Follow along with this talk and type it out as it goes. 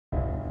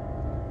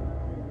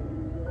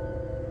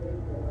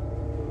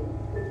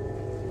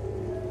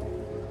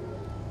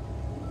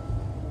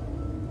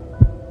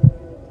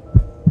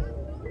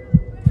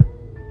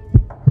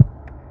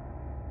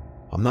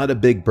I'm not a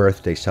big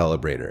birthday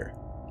celebrator.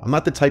 I'm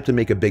not the type to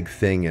make a big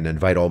thing and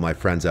invite all my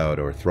friends out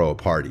or throw a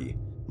party.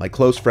 My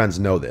close friends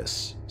know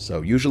this,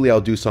 so usually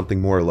I'll do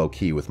something more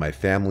low-key with my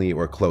family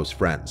or close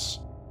friends.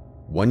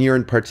 One year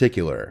in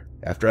particular,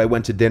 after I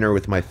went to dinner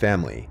with my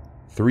family,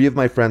 3 of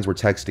my friends were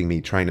texting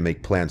me trying to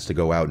make plans to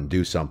go out and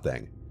do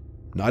something.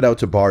 Not out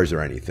to bars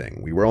or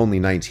anything, we were only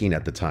 19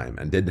 at the time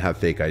and didn't have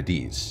fake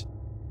IDs.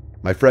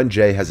 My friend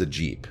Jay has a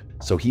Jeep,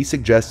 so he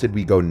suggested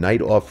we go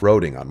night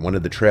off-roading on one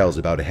of the trails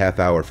about a half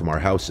hour from our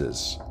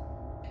houses.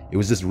 It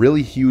was this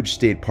really huge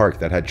state park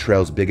that had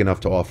trails big enough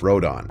to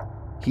off-road on.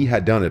 He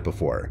had done it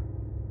before.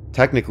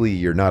 Technically,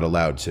 you're not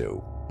allowed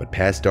to, but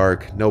past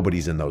dark,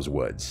 nobody's in those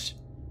woods.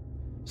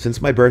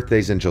 Since my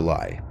birthday's in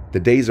July,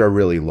 the days are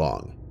really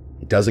long.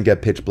 It doesn't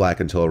get pitch black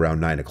until around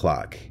 9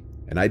 o'clock,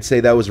 and I'd say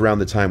that was around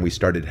the time we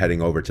started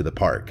heading over to the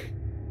park.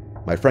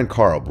 My friend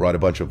Carl brought a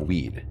bunch of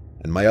weed,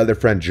 and my other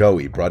friend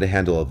Joey brought a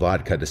handle of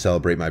vodka to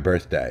celebrate my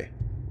birthday.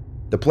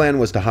 The plan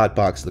was to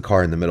hotbox the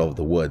car in the middle of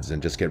the woods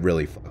and just get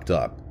really fucked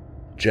up.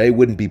 Jay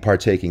wouldn't be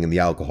partaking in the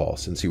alcohol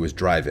since he was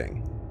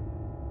driving.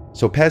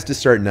 So past a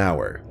certain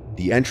hour,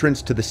 the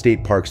entrance to the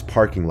state park's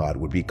parking lot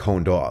would be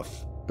coned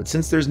off, but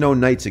since there's no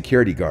night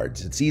security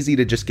guards, it's easy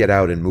to just get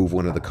out and move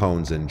one of the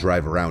cones and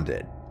drive around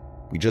it.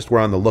 We just were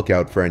on the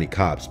lookout for any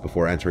cops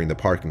before entering the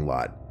parking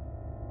lot.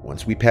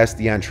 Once we passed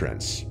the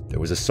entrance, there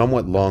was a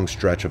somewhat long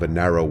stretch of a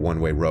narrow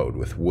one-way road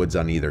with woods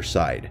on either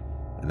side,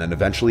 and then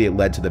eventually it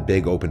led to the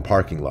big open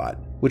parking lot,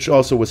 which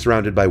also was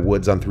surrounded by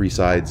woods on 3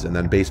 sides and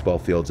then baseball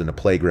fields and a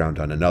playground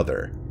on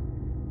another.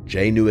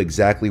 Jay knew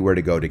exactly where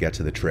to go to get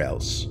to the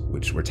trails,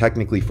 which were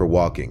technically for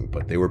walking,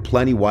 but they were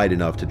plenty wide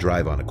enough to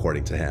drive on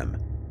according to him.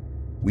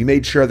 We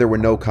made sure there were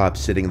no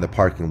cops sitting in the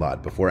parking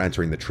lot before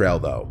entering the trail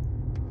though.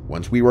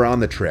 Once we were on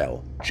the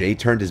trail, Jay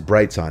turned his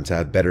brights on to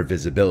have better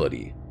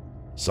visibility.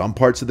 Some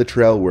parts of the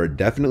trail were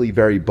definitely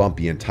very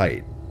bumpy and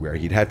tight, where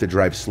he'd have to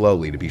drive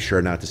slowly to be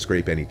sure not to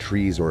scrape any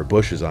trees or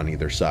bushes on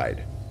either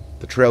side.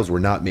 The trails were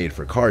not made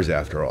for cars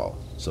after all,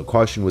 so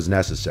caution was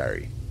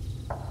necessary.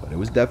 But it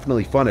was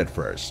definitely fun at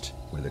first,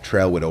 where the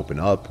trail would open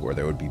up or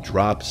there would be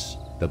drops.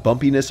 The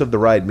bumpiness of the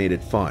ride made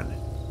it fun,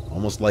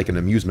 almost like an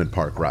amusement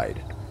park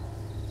ride.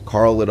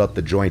 Carl lit up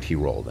the joint he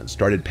rolled and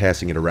started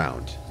passing it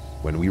around.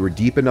 When we were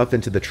deep enough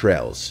into the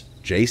trails,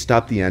 Jay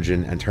stopped the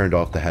engine and turned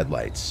off the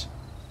headlights.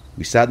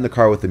 We sat in the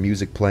car with the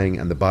music playing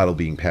and the bottle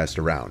being passed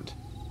around.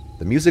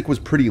 The music was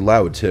pretty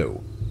loud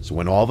too, so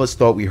when all of us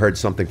thought we heard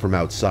something from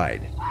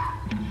outside,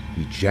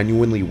 we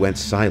genuinely went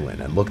silent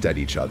and looked at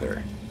each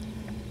other.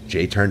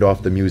 Jay turned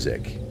off the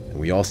music, and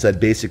we all said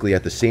basically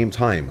at the same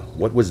time,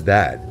 "What was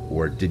that?"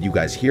 or "Did you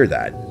guys hear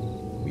that?"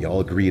 We all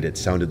agreed it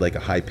sounded like a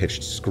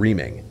high-pitched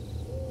screaming.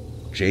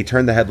 Jay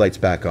turned the headlights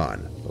back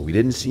on, but we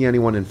didn't see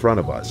anyone in front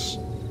of us.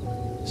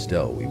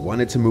 Still, we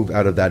wanted to move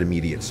out of that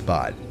immediate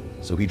spot,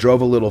 so he drove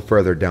a little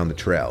further down the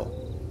trail.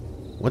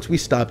 Once we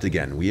stopped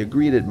again, we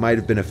agreed it might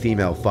have been a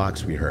female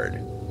fox we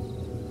heard.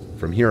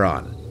 From here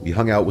on, we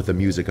hung out with the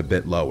music a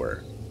bit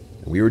lower,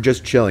 and we were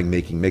just chilling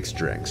making mixed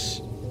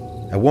drinks.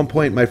 At one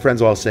point, my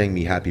friends all sang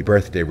me happy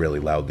birthday really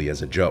loudly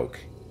as a joke.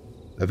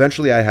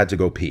 Eventually I had to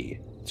go pee,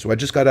 so I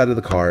just got out of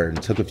the car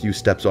and took a few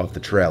steps off the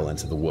trail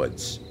into the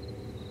woods.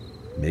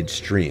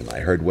 Midstream, I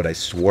heard what I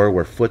swore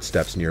were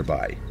footsteps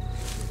nearby.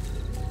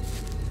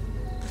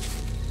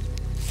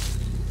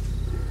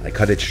 I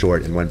cut it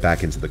short and went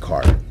back into the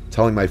car,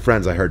 telling my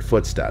friends I heard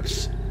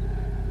footsteps.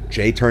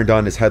 Jay turned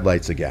on his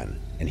headlights again,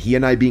 and he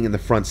and I being in the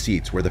front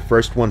seats were the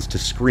first ones to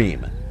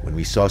scream when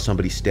we saw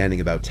somebody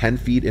standing about 10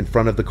 feet in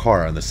front of the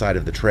car on the side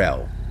of the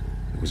trail.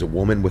 It was a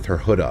woman with her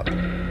hood up.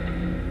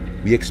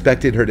 We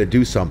expected her to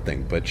do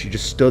something, but she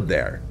just stood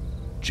there.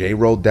 Jay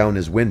rolled down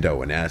his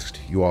window and asked,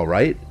 "You all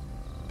right?"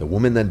 The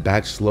woman then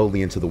backed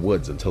slowly into the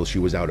woods until she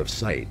was out of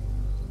sight.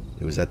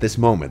 It was at this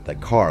moment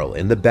that Carl,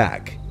 in the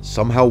back,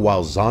 somehow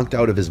while zonked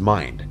out of his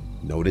mind,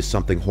 noticed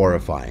something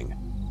horrifying.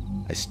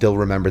 I still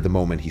remember the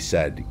moment he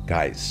said,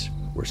 "Guys,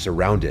 we're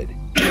surrounded."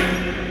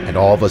 And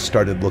all of us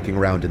started looking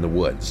around in the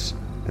woods,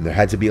 and there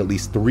had to be at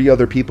least 3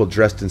 other people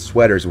dressed in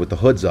sweaters with the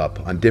hoods up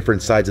on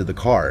different sides of the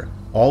car,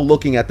 all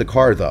looking at the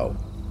car though.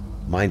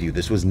 Mind you,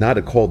 this was not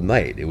a cold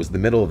night, it was the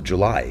middle of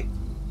July.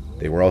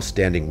 They were all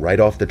standing right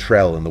off the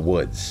trail in the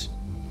woods.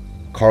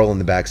 Carl in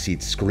the back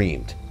seat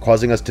screamed,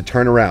 causing us to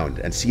turn around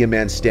and see a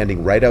man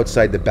standing right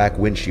outside the back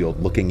windshield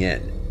looking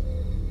in.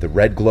 The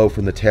red glow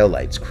from the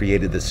taillights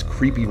created this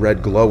creepy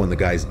red glow in the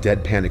guy's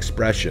deadpan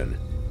expression.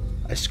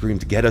 I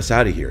screamed, "Get us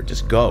out of here,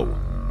 just go,"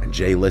 and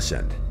Jay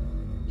listened.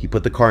 He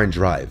put the car in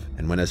drive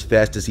and went as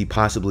fast as he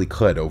possibly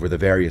could over the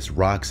various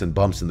rocks and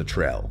bumps in the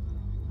trail.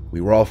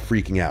 We were all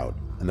freaking out,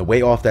 and the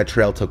way off that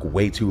trail took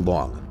way too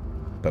long.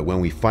 But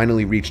when we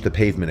finally reached the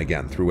pavement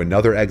again through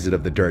another exit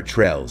of the dirt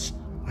trails,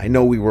 I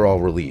know we were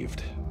all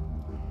relieved.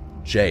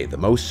 Jay, the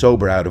most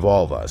sober out of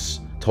all of us,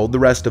 told the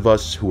rest of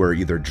us who were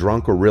either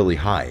drunk or really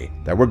high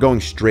that we're going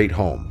straight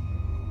home.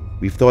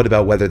 We've thought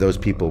about whether those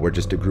people were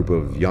just a group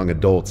of young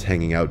adults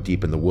hanging out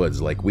deep in the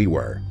woods like we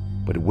were,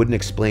 but it wouldn't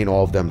explain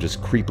all of them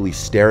just creepily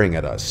staring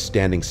at us,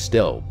 standing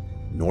still.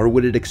 nor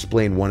would it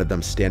explain one of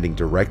them standing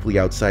directly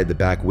outside the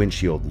back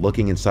windshield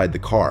looking inside the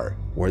car,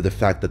 or the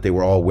fact that they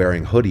were all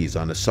wearing hoodies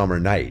on a summer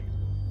night.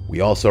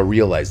 We also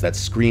realized that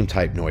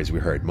scream-type noise we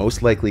heard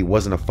most likely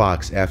wasn't a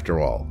fox after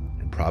all,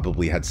 and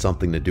probably had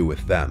something to do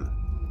with them.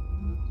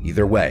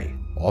 Either way,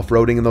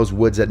 off-roading in those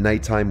woods at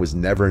nighttime was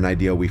never an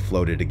idea we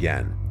floated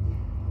again.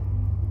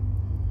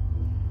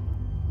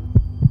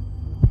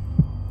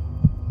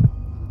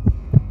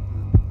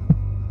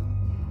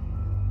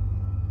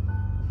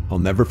 I'll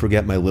never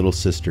forget my little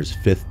sister's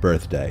 5th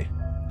birthday,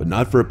 but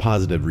not for a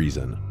positive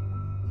reason.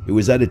 It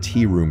was at a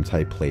tea room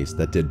type place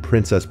that did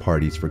princess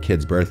parties for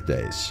kids'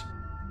 birthdays.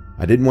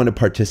 I didn't want to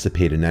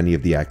participate in any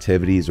of the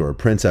activities or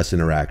princess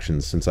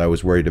interactions since I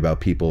was worried about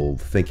people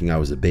thinking I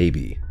was a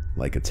baby,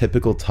 like a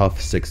typical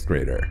tough 6th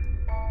grader.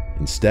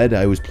 Instead,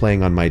 I was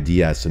playing on my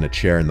DS in a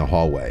chair in the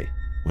hallway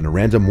when a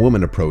random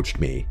woman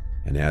approached me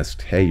and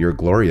asked, "Hey, you're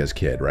Gloria's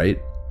kid,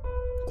 right?"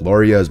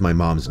 Gloria is my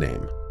mom's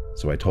name,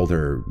 so I told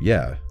her,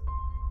 yeah.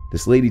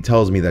 This lady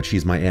tells me that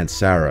she's my Aunt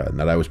Sarah and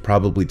that I was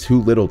probably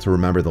too little to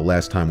remember the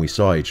last time we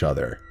saw each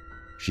other.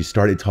 She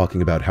started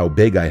talking about how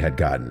big I had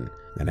gotten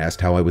and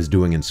asked how I was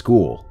doing in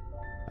school.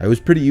 I was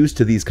pretty used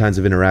to these kinds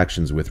of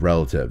interactions with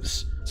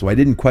relatives, so I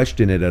didn't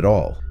question it at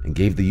all and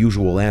gave the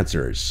usual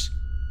answers.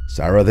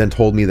 Sarah then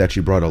told me that she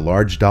brought a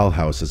large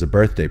dollhouse as a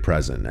birthday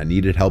present and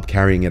needed help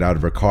carrying it out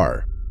of her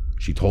car.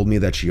 She told me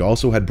that she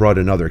also had brought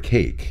another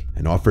cake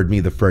and offered me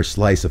the first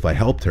slice if I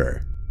helped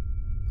her.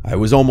 I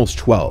was almost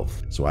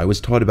 12, so I was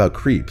taught about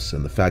creeps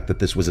and the fact that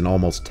this was an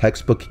almost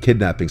textbook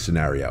kidnapping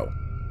scenario.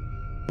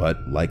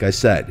 But like I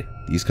said,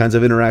 these kinds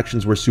of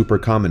interactions were super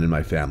common in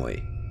my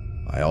family.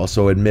 I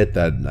also admit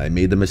that I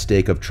made the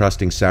mistake of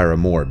trusting Sarah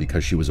more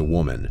because she was a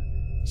woman,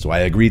 so I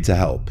agreed to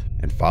help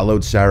and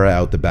followed Sarah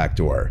out the back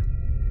door.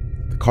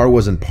 The car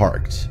wasn't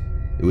parked.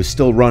 It was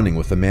still running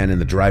with the man in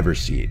the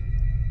driver's seat.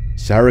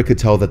 Sarah could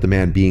tell that the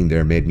man being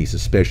there made me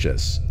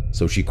suspicious,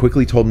 so she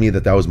quickly told me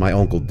that was my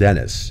Uncle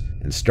Dennis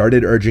and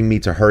started urging me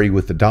to hurry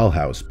with the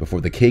dollhouse before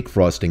the cake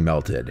frosting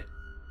melted.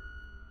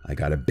 I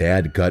got a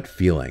bad gut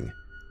feeling.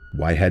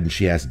 Why hadn't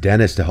she asked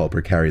Dennis to help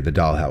her carry the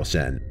dollhouse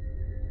in?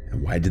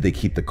 And why did they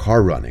keep the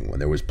car running when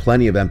there was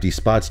plenty of empty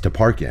spots to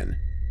park in?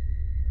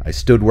 I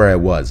stood where I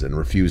was and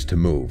refused to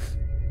move.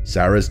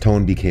 Sarah's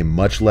tone became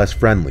much less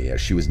friendly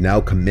as she was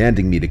now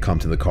commanding me to come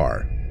to the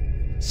car.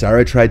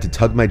 Sarah tried to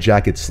tug my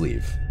jacket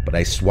sleeve, but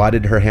I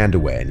swatted her hand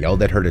away and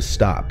yelled at her to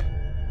stop.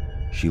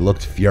 She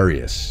looked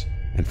furious,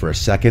 and for a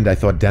second I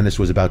thought Dennis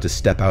was about to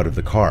step out of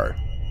the car.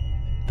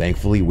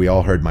 Thankfully, we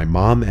all heard my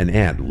mom and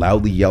aunt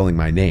loudly yelling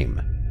my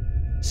name.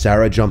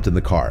 Sarah jumped in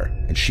the car,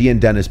 and she and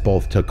Dennis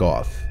both took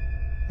off.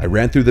 I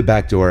ran through the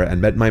back door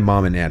and met my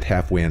mom and aunt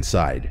halfway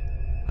inside.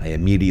 I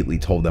immediately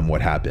told them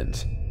what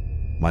happened.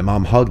 My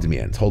mom hugged me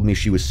and told me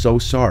she was so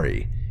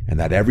sorry and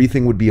that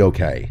everything would be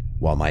okay,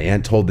 while my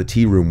aunt told the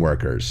tea room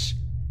workers.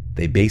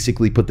 They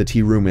basically put the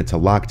tea room into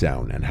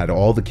lockdown and had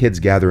all the kids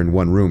gather in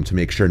one room to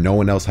make sure no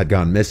one else had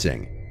gone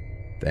missing.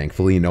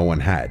 Thankfully, no one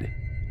had.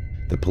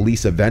 The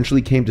police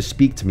eventually came to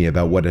speak to me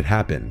about what had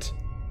happened.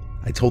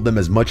 I told them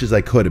as much as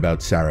I could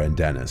about Sarah and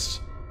Dennis.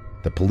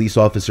 The police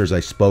officers I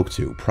spoke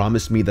to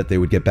promised me that they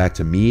would get back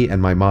to me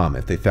and my mom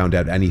if they found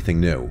out anything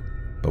new,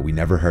 but we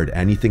never heard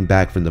anything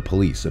back from the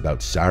police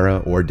about Sarah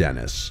or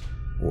Dennis,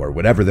 or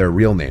whatever their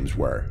real names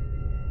were.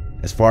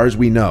 As far as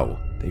we know,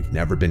 they've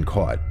never been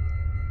caught.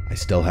 I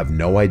still have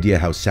no idea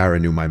how Sarah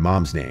knew my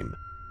mom's name.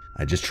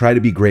 I just try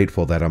to be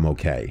grateful that I'm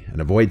okay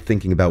and avoid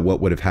thinking about what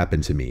would have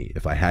happened to me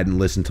if I hadn't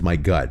listened to my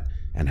gut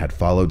and had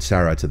followed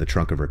Sarah to the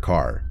trunk of her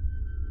car.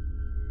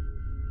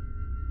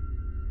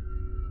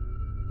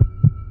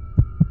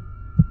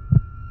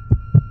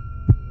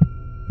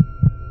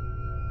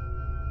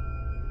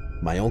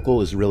 My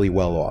uncle is really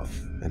well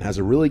off and has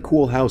a really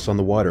cool house on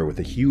the water with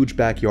a huge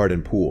backyard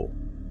and pool.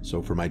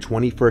 So for my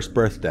 21st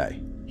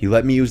birthday, he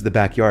let me use the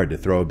backyard to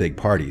throw a big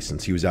party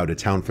since he was out of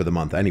town for the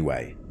month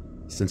anyway.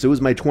 Since it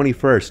was my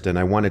 21st and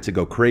I wanted to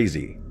go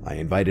crazy, I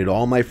invited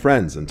all my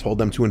friends and told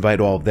them to invite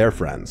all of their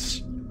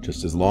friends,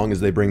 just as long as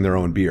they bring their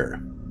own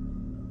beer.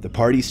 The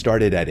party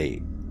started at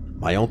 8.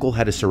 My uncle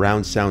had a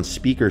surround sound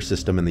speaker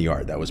system in the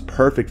yard that was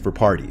perfect for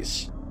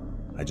parties.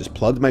 I just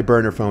plugged my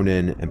burner phone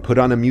in and put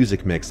on a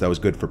music mix that was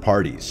good for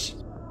parties.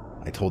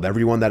 I told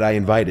everyone that I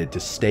invited to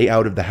stay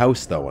out of the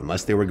house though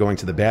unless they were going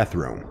to the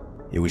bathroom.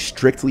 It was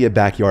strictly a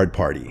backyard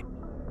party.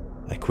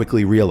 I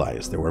quickly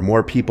realized there were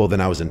more people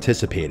than I was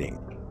anticipating.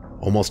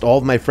 Almost all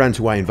of my friends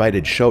who I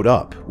invited showed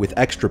up, with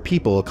extra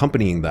people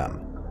accompanying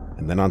them.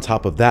 And then on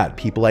top of that,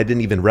 people I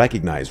didn't even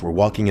recognize were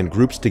walking in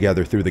groups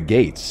together through the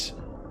gates.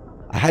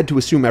 I had to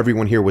assume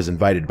everyone here was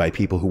invited by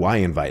people who I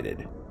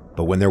invited.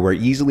 But when there were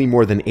easily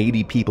more than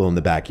 80 people in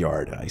the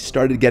backyard, I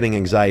started getting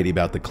anxiety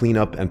about the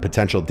cleanup and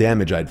potential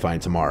damage I'd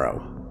find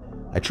tomorrow.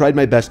 I tried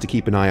my best to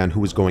keep an eye on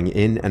who was going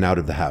in and out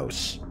of the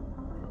house.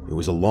 It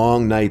was a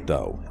long night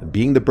though, and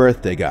being the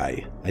birthday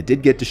guy, I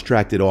did get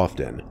distracted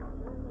often.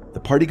 The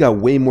party got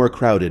way more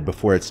crowded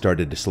before it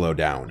started to slow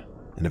down,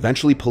 and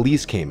eventually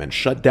police came and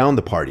shut down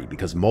the party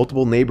because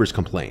multiple neighbors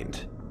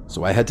complained.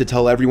 So I had to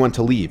tell everyone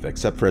to leave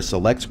except for a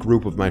select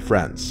group of my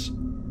friends.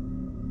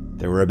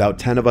 There were about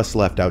 10 of us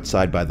left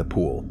outside by the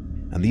pool,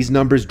 and these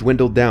numbers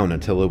dwindled down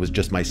until it was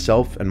just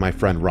myself and my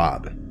friend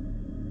Rob.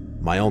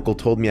 My uncle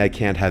told me I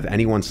can't have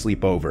anyone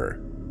sleep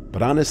over,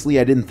 but honestly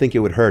I didn't think it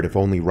would hurt if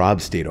only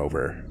Rob stayed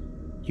over.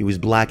 He was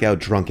blackout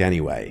drunk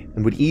anyway,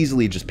 and would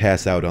easily just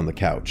pass out on the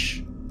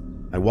couch.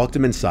 I walked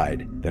him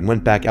inside, then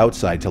went back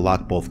outside to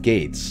lock both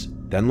gates,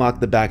 then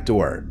locked the back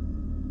door.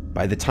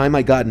 By the time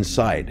I got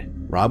inside,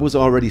 Rob was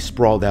already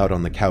sprawled out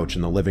on the couch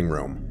in the living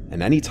room,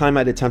 and any time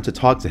I'd attempt to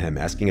talk to him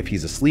asking if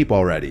he's asleep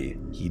already,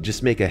 he'd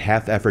just make a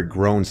half-effort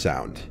groan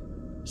sound.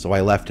 So I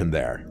left him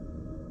there.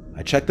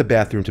 I checked the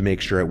bathroom to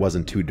make sure it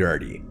wasn't too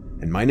dirty,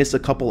 and minus a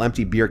couple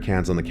empty beer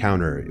cans on the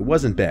counter, it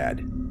wasn't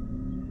bad.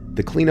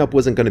 The cleanup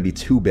wasn't going to be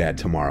too bad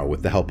tomorrow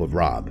with the help of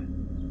Rob.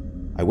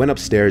 I went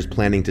upstairs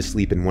planning to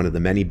sleep in one of the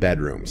many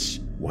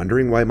bedrooms,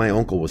 wondering why my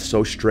uncle was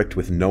so strict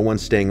with no one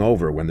staying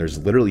over when there's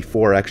literally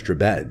 4 extra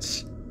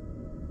beds.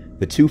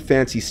 The 2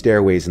 fancy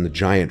stairways in the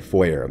giant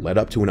foyer led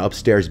up to an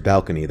upstairs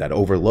balcony that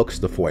overlooks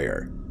the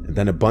foyer, and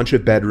then a bunch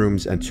of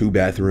bedrooms and 2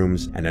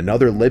 bathrooms and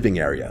another living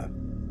area.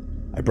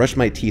 I brushed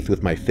my teeth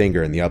with my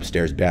finger in the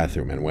upstairs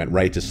bathroom and went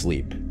right to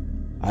sleep.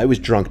 I was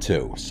drunk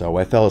too, so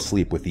I fell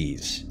asleep with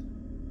ease.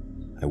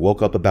 I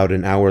woke up about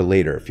an hour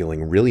later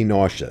feeling really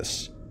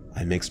nauseous.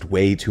 I mixed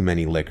way too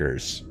many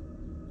liquors.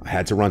 I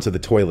had to run to the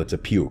toilet to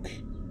puke.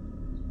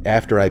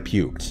 After I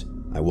puked,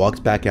 I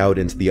walked back out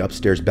into the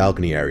upstairs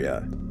balcony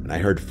area, and I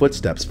heard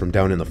footsteps from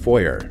down in the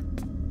foyer.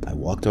 I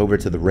walked over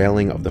to the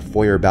railing of the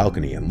foyer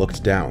balcony and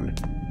looked down.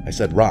 I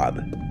said, "Rob,"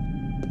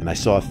 and I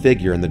saw a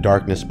figure in the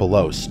darkness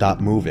below stop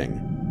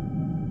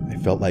moving. I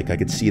felt like I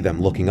could see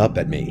them looking up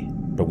at me,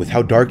 but with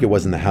how dark it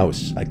was in the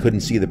house, I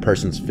couldn't see the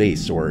person's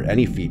face or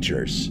any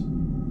features.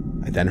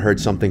 I then heard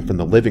something from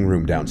the living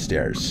room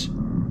downstairs.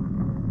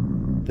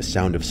 The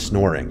sound of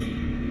snoring.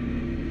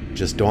 It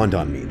just dawned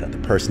on me that the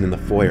person in the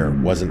foyer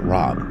wasn't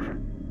Rob.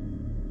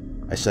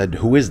 I said,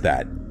 "Who is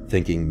that?"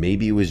 thinking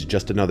maybe it was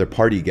just another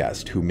party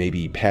guest who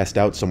maybe passed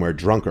out somewhere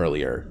drunk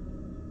earlier,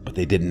 but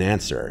they didn't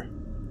answer.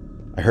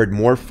 I heard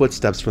more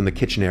footsteps from the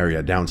kitchen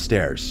area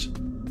downstairs.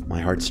 My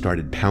heart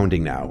started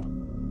pounding now.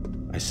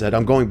 I said,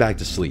 "I'm going back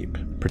to sleep,"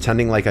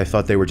 pretending like I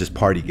thought they were just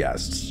party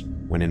guests,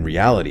 when in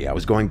reality I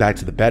was going back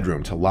to the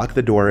bedroom to lock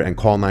the door and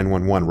call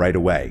 911 right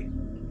away.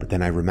 But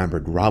then I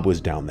remembered Rob was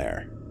down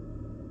there.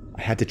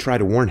 I had to try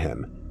to warn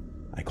him.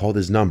 I called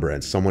his number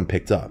and someone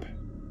picked up.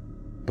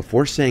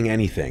 Before saying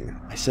anything,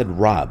 I said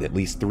Rob at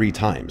least 3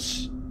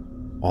 times.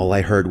 All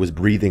I heard was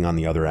breathing on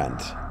the other end.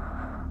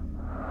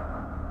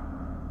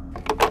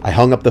 I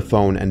hung up the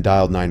phone and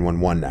dialed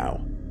 911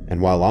 now, and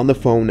while on the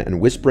phone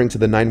and whispering to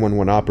the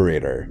 911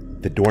 operator,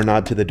 the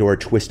doorknob to the door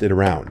twisted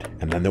around,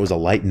 and then there was a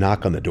light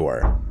knock on the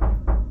door.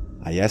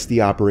 I asked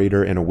the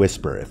operator in a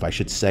whisper if I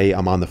should say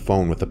I'm on the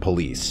phone with the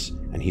police,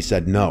 and he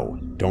said no,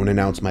 don't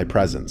announce my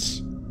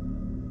presence.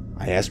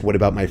 I asked what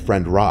about my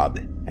friend Rob,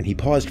 and he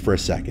paused for a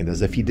second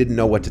as if he didn't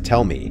know what to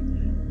tell me.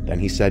 Then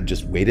he said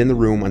just wait in the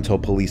room until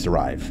police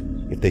arrive.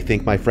 If they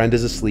think my friend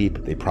is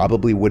asleep, they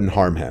probably wouldn't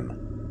harm him.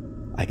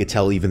 I could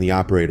tell even the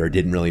operator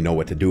didn't really know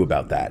what to do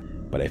about that,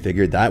 but I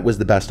figured that was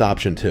the best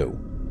option too.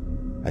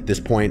 At this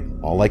point,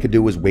 all I could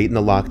do was wait in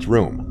the locked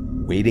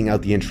room, waiting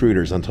out the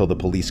intruders until the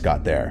police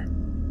got there.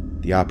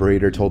 The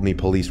operator told me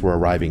police were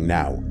arriving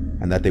now,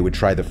 and that they would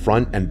try the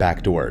front and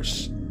back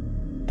doors.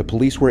 The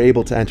police were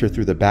able to enter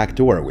through the back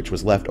door, which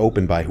was left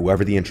open by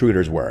whoever the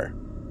intruders were.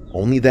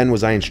 Only then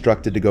was I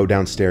instructed to go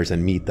downstairs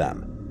and meet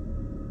them.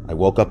 I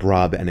woke up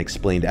Rob and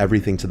explained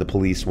everything to the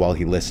police while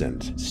he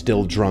listened,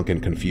 still drunk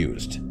and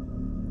confused.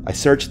 I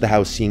searched the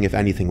house seeing if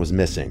anything was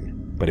missing,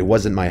 but it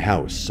wasn't my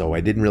house, so I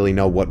didn't really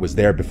know what was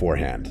there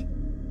beforehand.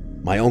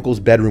 My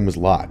uncle's bedroom was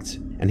locked,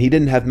 and he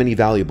didn't have many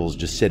valuables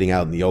just sitting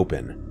out in the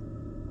open.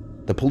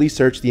 The police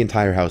searched the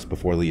entire house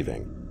before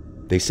leaving.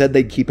 They said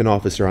they'd keep an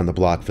officer on the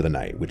block for the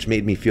night, which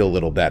made me feel a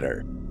little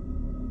better.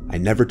 I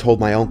never told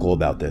my uncle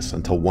about this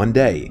until one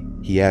day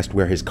he asked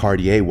where his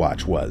Cartier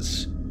watch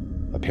was.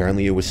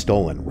 Apparently it was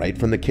stolen right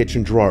from the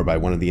kitchen drawer by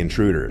one of the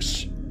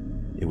intruders.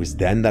 It was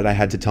then that I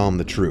had to tell him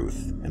the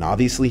truth, and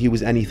obviously he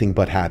was anything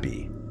but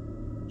happy.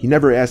 He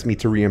never asked me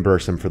to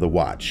reimburse him for the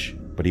watch,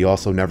 but he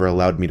also never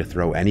allowed me to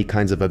throw any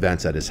kinds of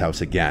events at his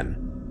house again,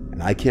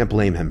 and I can't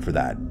blame him for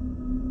that.